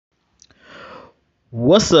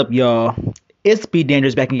What's up, y'all? It's Be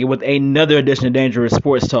Dangerous back again with another edition of Dangerous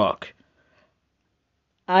Sports Talk.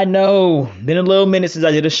 I know, been a little minute since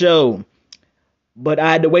I did a show, but I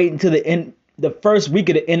had to wait until the first week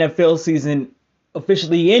of the NFL season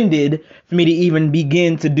officially ended for me to even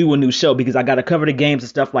begin to do a new show because I got to cover the games and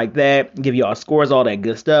stuff like that, give y'all scores, all that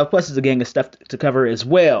good stuff. Plus, there's a gang of stuff to cover as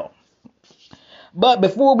well. But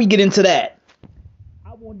before we get into that,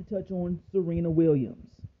 I wanted to touch on Serena Williams.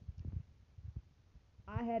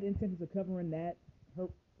 I had intentions of covering that, her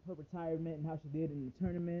retirement and how she did in the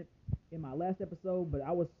tournament in my last episode, but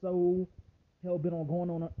I was so hell bent on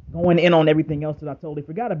going in on everything else that I totally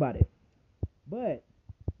forgot about it. But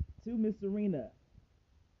to Miss Serena,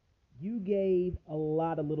 you gave a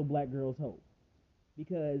lot of little black girls hope.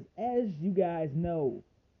 Because as you guys know,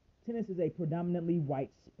 tennis is a predominantly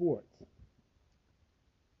white sport.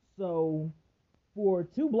 So for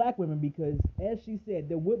two black women, because as she said,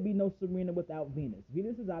 there would be no Serena without Venus.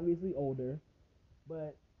 Venus is obviously older,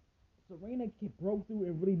 but Serena broke through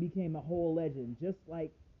and really became a whole legend, just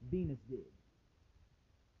like Venus did.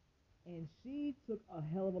 And she took a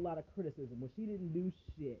hell of a lot of criticism, but she didn't do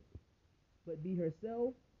shit but be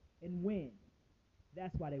herself and win.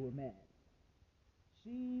 That's why they were mad.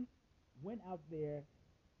 She went out there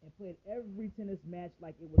and played every tennis match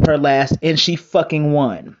like it was her last, and she fucking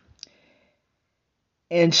won.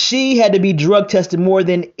 And she had to be drug tested more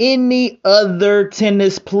than any other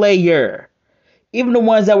tennis player. Even the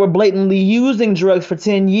ones that were blatantly using drugs for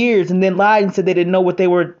 10 years and then lied and said they didn't know what they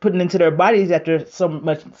were putting into their bodies after so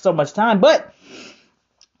much time. But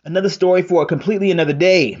another story for a completely another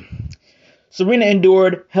day. Serena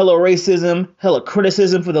endured hella racism, hella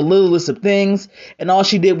criticism for the littlest of things, and all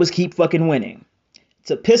she did was keep fucking winning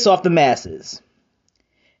to piss off the masses.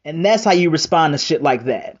 And that's how you respond to shit like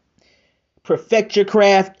that. Perfect your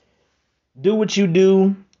craft, do what you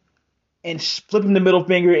do, and flip him the middle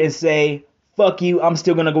finger and say, fuck you, I'm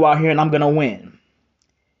still going to go out here and I'm going to win.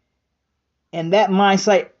 And that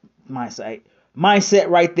mindset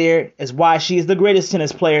right there is why she is the greatest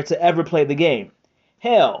tennis player to ever play the game.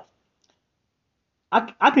 Hell, I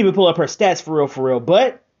can even pull up her stats for real,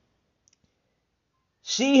 but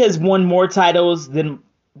she has won more titles than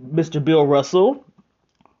Mr. Bill Russell,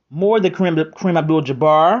 more than Kareem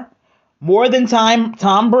Abdul-Jabbar, more than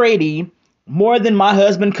Tom Brady, more than my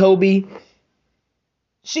husband Kobe.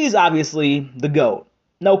 She's obviously the GOAT.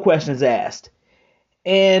 No questions asked.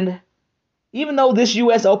 And even though this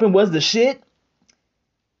US Open was the shit,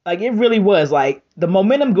 like it really was, like the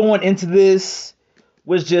momentum going into this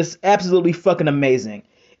was just absolutely fucking amazing.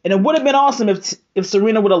 And it would have been awesome if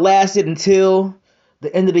Serena would have lasted until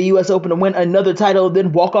the end of the US Open to win another title,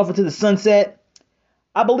 then walk off into the sunset.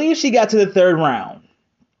 I believe she got to the third round.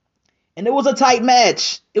 And it was a tight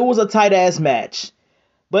match. It was a tight ass match.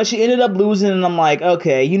 But she ended up losing, and I'm like,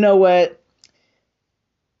 okay, you know what?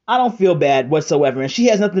 I don't feel bad whatsoever, and she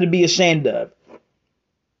has nothing to be ashamed of.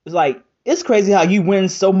 It's like, it's crazy how you win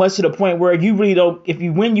so much to the point where you really don't, if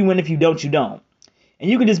you win, you win, if you don't, you don't. And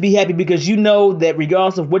you can just be happy because you know that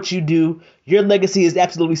regardless of what you do, your legacy is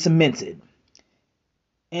absolutely cemented.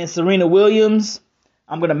 And Serena Williams,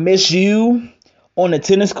 I'm going to miss you on the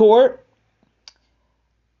tennis court.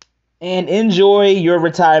 And enjoy your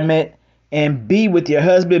retirement. And be with your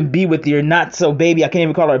husband, be with your not so baby. I can't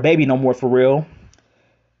even call her a baby no more for real.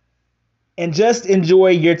 And just enjoy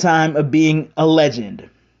your time of being a legend.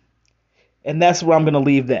 And that's where I'm going to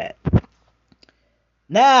leave that.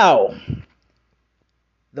 Now,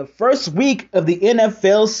 the first week of the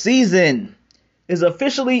NFL season is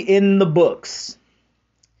officially in the books.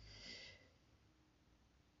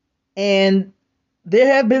 And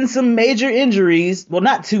there have been some major injuries. Well,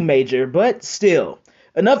 not too major, but still.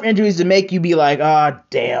 Enough injuries to make you be like, ah,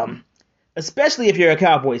 damn. Especially if you're a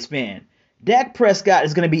Cowboys fan. Dak Prescott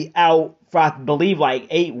is going to be out for, I believe, like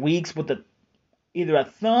 8 weeks with either a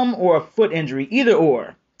thumb or a foot injury. Either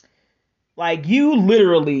or. Like, you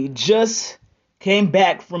literally just came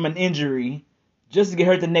back from an injury just to get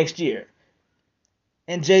hurt the next year.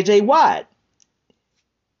 And J.J. Watt.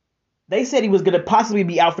 They said he was going to possibly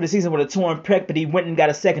be out for the season with a torn pec, but he went and got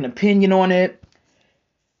a second opinion on it.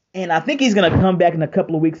 And I think he's going to come back in a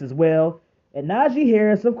couple of weeks as well. And Najee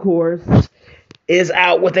Harris, of course, is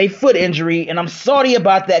out with a foot injury. And I'm sorry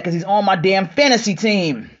about that because he's on my damn fantasy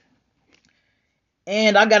team.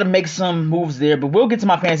 And I got to make some moves there. But we'll get to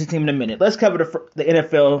my fantasy team in a minute. Let's cover the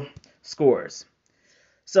NFL scores.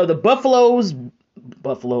 So the Buffaloes,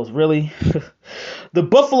 really? The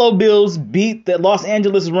Buffalo Bills beat the Los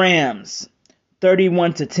Angeles Rams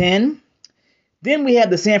 31-10. Then we have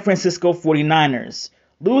the San Francisco 49ers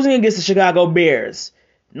losing against the Chicago Bears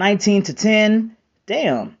 19-10.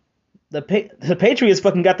 Damn. the Patriots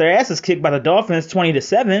fucking got their asses kicked by the Dolphins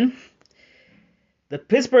 20-7. The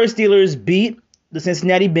Pittsburgh Steelers beat the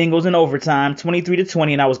Cincinnati Bengals in overtime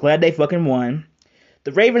 23-20, and I was glad they fucking won.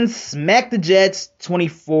 The Ravens smacked the Jets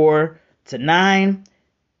 24-9.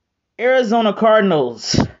 Arizona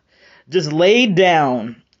Cardinals just laid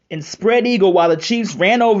down and spread eagle while the Chiefs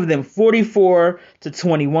ran over them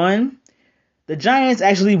 44-21. The Giants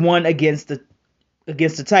actually won against the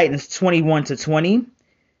Titans 21-20.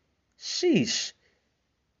 Sheesh.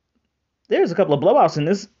 There's a couple of blowouts in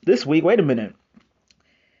this week. Wait a minute.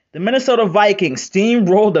 The Minnesota Vikings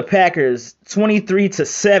steamrolled the Packers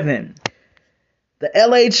 23-7. The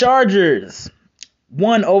LA Chargers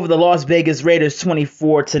won over the Las Vegas Raiders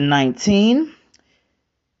 24-19.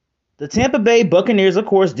 The Tampa Bay Buccaneers, of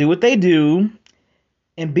course, do what they do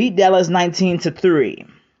and beat Dallas 19-3.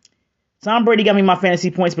 Tom Brady got me my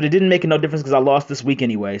fantasy points, but it didn't make no difference because I lost this week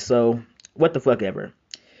anyway, so what the fuck ever.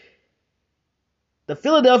 The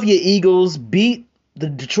Philadelphia Eagles beat the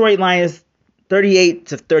Detroit Lions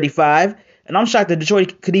 38-35, and I'm shocked that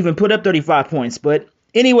Detroit could even put up 35 points, but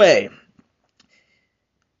anyway.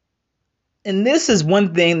 And this is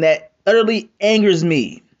one thing that utterly angers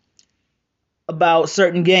me about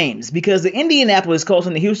certain games, because the Indianapolis Colts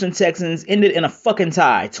and the Houston Texans ended in a fucking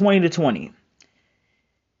tie, 20-20.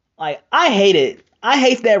 Like, I hate it. I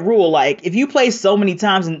hate that rule. Like, if you play so many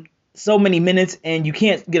times and so many minutes and you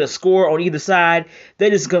can't get a score on either side, they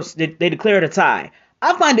declare it a tie.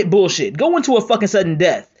 I find it bullshit. Go into a fucking sudden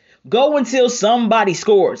death. Go until somebody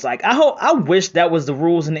scores. Like, I wish that was the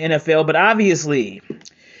rules in the NFL, but obviously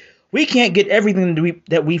we can't get everything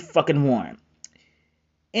that we fucking want.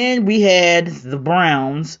 And we had the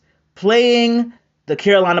Browns playing the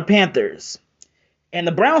Carolina Panthers. And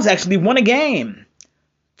the Browns actually won a game,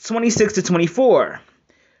 26-24.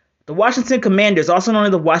 The Washington Commanders, also known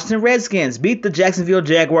as the Washington Redskins, beat the Jacksonville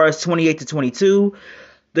Jaguars 28-22.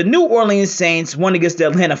 The New Orleans Saints won against the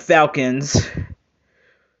Atlanta Falcons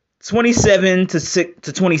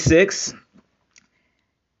 27-26.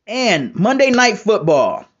 And Monday Night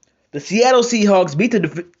Football, the Seattle Seahawks beat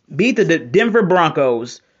the Denver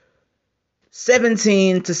Broncos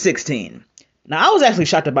 17-16. Now, I was actually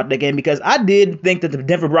shocked about that game because I did think that the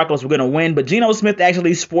Denver Broncos were going to win, but Geno Smith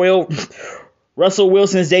actually spoiled Russell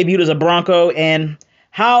Wilson's debut as a Bronco, and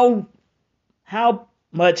how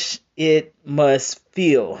much it must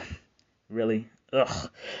feel. Really? Ugh.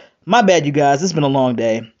 My bad, you guys. It's been a long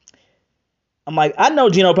day. I'm like, I know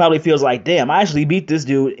Geno probably feels like, damn, I actually beat this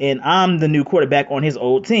dude, and I'm the new quarterback on his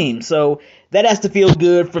old team. So that has to feel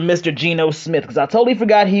good for Mr. Geno Smith, because I totally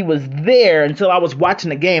forgot he was there until I was watching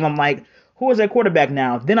the game. I'm like, who is that quarterback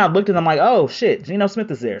now? Then I looked and I'm like, oh, shit, Geno Smith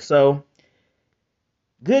is there. So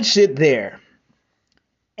good shit there.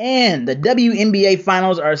 And the WNBA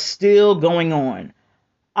finals are still going on.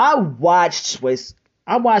 I watched,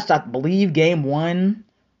 I believe, game 1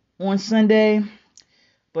 on Sunday.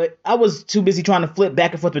 But I was too busy trying to flip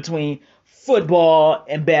back and forth between football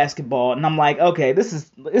and basketball. And I'm like, okay,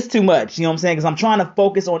 it's too much. You know what I'm saying? Because I'm trying to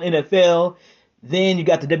focus on NFL. Then you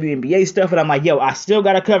got the WNBA stuff. And I'm like, yo, I still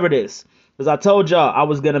got to cover this. Because I told y'all I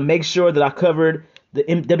was going to make sure that I covered the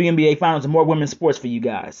WNBA finals and more women's sports for you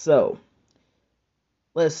guys. So,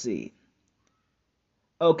 let's see.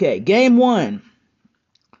 Okay, game 1.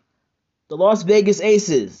 The Las Vegas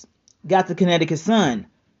Aces got the Connecticut Sun.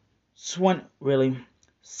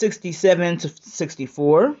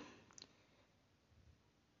 67-64.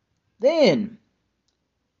 Then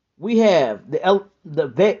we have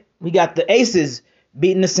we got the Aces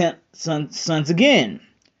beating the Suns again,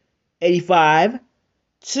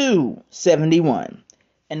 85-71.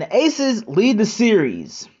 And the Aces lead the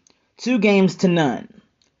series 2-0.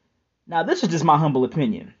 Now, this is just my humble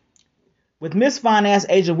opinion. With Miss Fine-Ass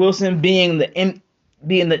A'ja Wilson being the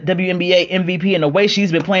WNBA MVP and the way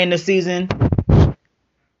she's been playing this season,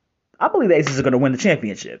 I believe the Aces are going to win the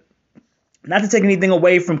championship. Not to take anything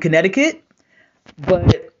away from Connecticut,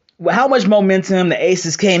 but with how much momentum the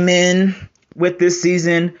Aces came in with this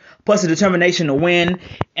season, plus the determination to win,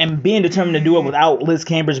 and being determined to do it without Liz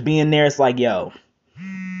Cambridge being there, it's like, yo,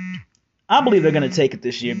 I believe they're going to take it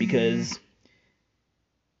this year because,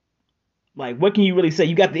 like, what can you really say?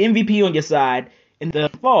 You got the MVP on your side in the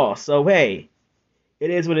fall, so hey, it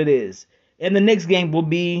is what it is. And the next game will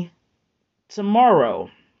be tomorrow.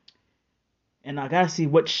 And I gotta see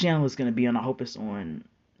what channel it's gonna be on. I hope it's on,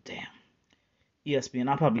 ESPN.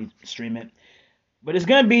 I'll probably stream it. But it's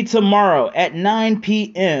gonna be tomorrow at 9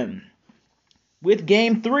 p.m. with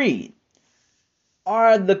Game 3.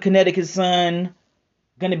 Are the Connecticut Sun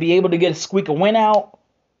gonna be able to squeak a win out,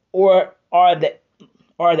 or are the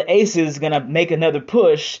Aces gonna make another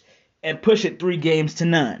push and push it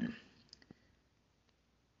 3-0?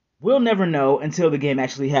 We'll never know until the game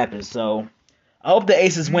actually happens. So I hope the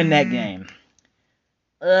Aces win that game.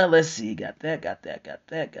 Let's see. Got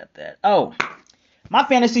that. Oh, my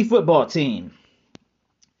fantasy football team.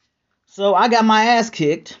 So I got my ass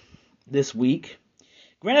kicked this week.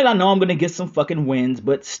 Granted, I know I'm going to get some fucking wins,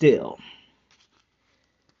 but still.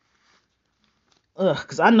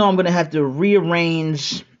 Because I know I'm going to have to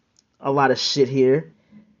rearrange a lot of shit here.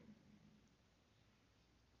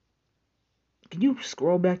 Can you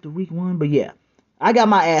scroll back to week 1? But yeah, I got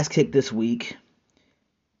my ass kicked this week.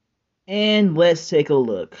 And let's take a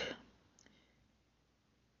look.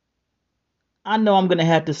 I know I'm going to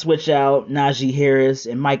have to switch out Najee Harris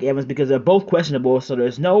and Mike Evans because they're both questionable, so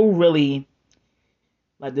there's really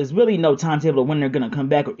no timetable of when they're going to come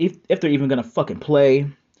back or if they're even going to fucking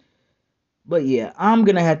play. But yeah, I'm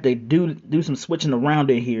going to have to do some switching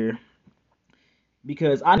around in here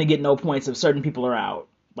because I'm going to get no points if certain people are out.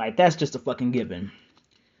 Like, that's just a fucking given.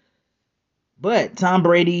 But Tom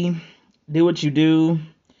Brady, do what you do.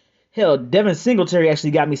 Hell, Devin Singletary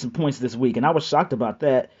actually got me some points this week, and I was shocked about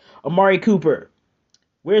that. Amari Cooper,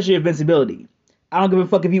 where's your invincibility? I don't give a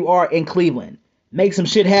fuck if you are in Cleveland. Make some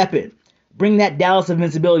shit happen. Bring that Dallas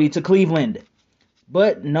invincibility to Cleveland.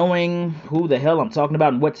 But knowing who the hell I'm talking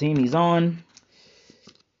about and what team he's on,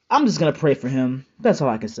 I'm just going to pray for him. That's all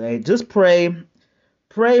I can say. Just pray.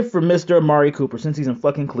 Pray for Mr. Amari Cooper since he's in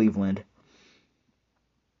fucking Cleveland.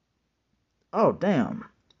 Oh, damn.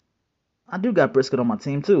 I do got Brisket on my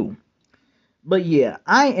team, too. But yeah,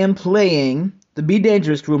 I am playing the Be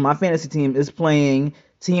Dangerous crew. My fantasy team is playing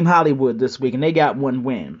Team Hollywood this week, and they got 1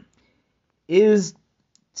 win. Is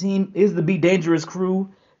the Be Dangerous crew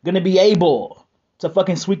going to be able to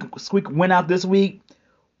fucking squeak win out this week?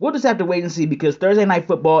 We'll just have to wait and see because Thursday Night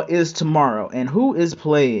Football is tomorrow. And who is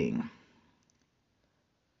playing?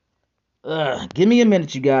 Give me a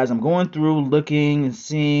minute, you guys. I'm going through, looking, and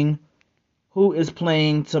seeing who is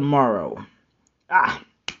playing tomorrow.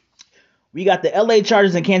 We got the LA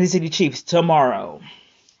Chargers and Kansas City Chiefs tomorrow.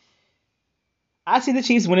 I see the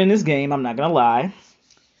Chiefs winning this game, I'm not going to lie.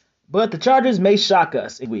 But the Chargers may shock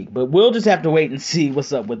us a week. But we'll just have to wait and see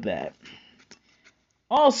what's up with that.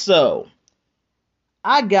 Also,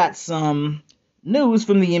 I got some news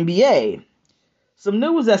from the NBA. Some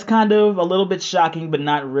news that's kind of a little bit shocking, but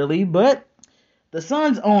not really. But the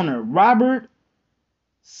Suns owner, Robert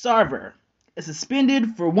Sarver, is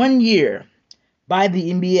suspended for 1 year by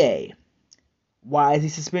the NBA. Why is he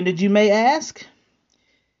suspended, you may ask?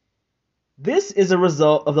 This is a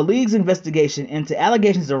result of the league's investigation into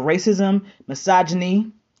allegations of racism,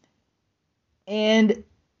 misogyny, and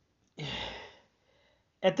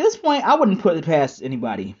at this point, I wouldn't put it past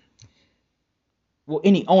anybody. Well,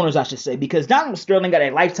 any owners, I should say, because Donald Sterling got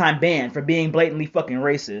a lifetime ban for being blatantly fucking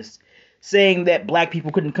racist, saying that black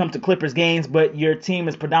people couldn't come to Clippers games, but your team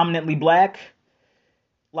is predominantly black.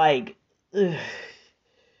 Like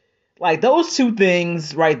those two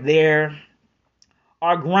things right there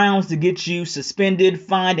are grounds to get you suspended,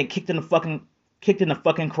 fined, and kicked in the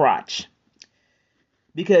fucking crotch.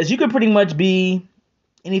 Because you could pretty much be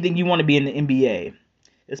anything you want to be in the NBA.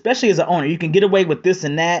 Especially as an owner. You can get away with this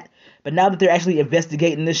and that. But now that they're actually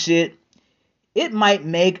investigating this shit, it might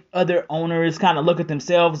make other owners kind of look at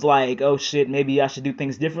themselves like, oh shit, maybe I should do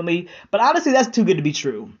things differently. But honestly, that's too good to be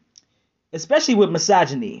true. Especially with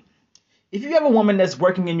misogyny. If you have a woman that's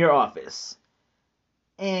working in your office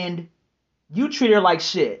and you treat her like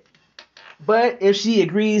shit, but if she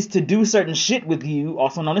agrees to do certain shit with you,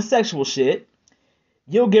 also known as sexual shit,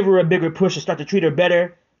 you'll give her a bigger push or start to treat her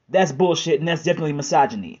better, that's bullshit and that's definitely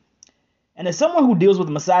misogyny. And as someone who deals with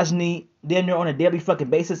misogyny damn near on a daily fucking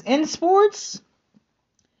basis in sports,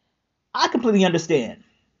 I completely understand.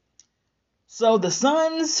 So the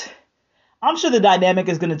Suns, I'm sure the dynamic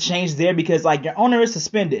is going to change there because like your owner is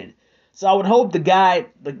suspended. So I would hope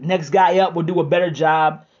the next guy up will do a better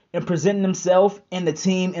job in presenting himself and the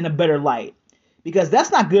team in a better light. Because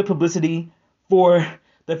that's not good publicity for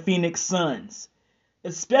the Phoenix Suns.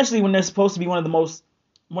 Especially when they're supposed to be one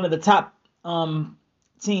of the top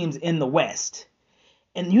teams in the West.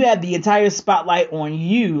 And you have the entire spotlight on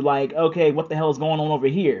you, like, okay, what the hell is going on over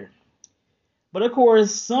here? But of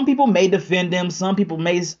course, some people may defend them, some people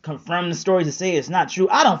may confirm the stories and say it's not true.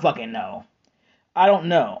 I don't fucking know. I don't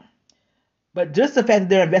know. But just the fact that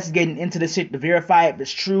they're investigating into this shit to verify if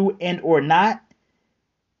it's true and or not,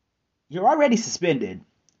 you're already suspended.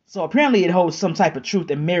 So apparently it holds some type of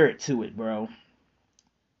truth and merit to it, bro.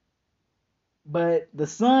 But the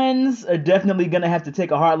Suns are definitely going to have to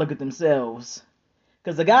take a hard look at themselves.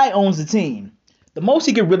 Because the guy owns the team. The most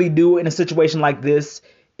he could really do in a situation like this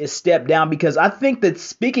is step down. Because I think that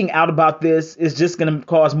speaking out about this is just going to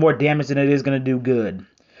cause more damage than it is going to do good.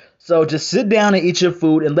 So just sit down and eat your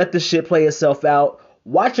food and let this shit play itself out.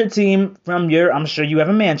 Watch your team from your, I'm sure you have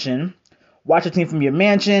a mansion. Watch your team from your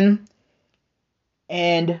mansion.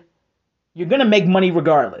 And you're going to make money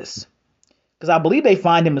regardless. Because I believe they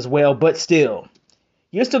find him as well, but still.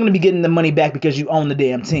 You're still going to be getting the money back because you own the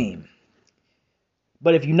damn team.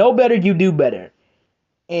 But if you know better, you do better.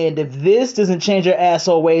 And if this doesn't change your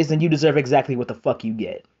asshole ways, then you deserve exactly what the fuck you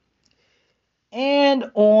get. And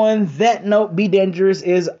on that note, Be Dangerous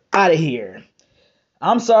is out of here.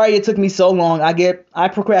 I'm sorry it took me so long. I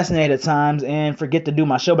procrastinate at times and forget to do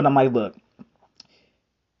my show, but I'm like, look.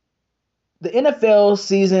 The NFL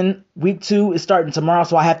season, week 2, is starting tomorrow,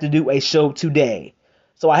 so I have to do a show today.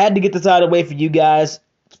 So I had to get this out of the way for you guys.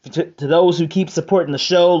 To those who keep supporting the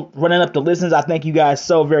show, running up the listens, I thank you guys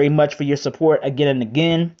so very much for your support again and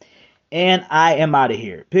again. And I am out of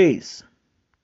here. Peace.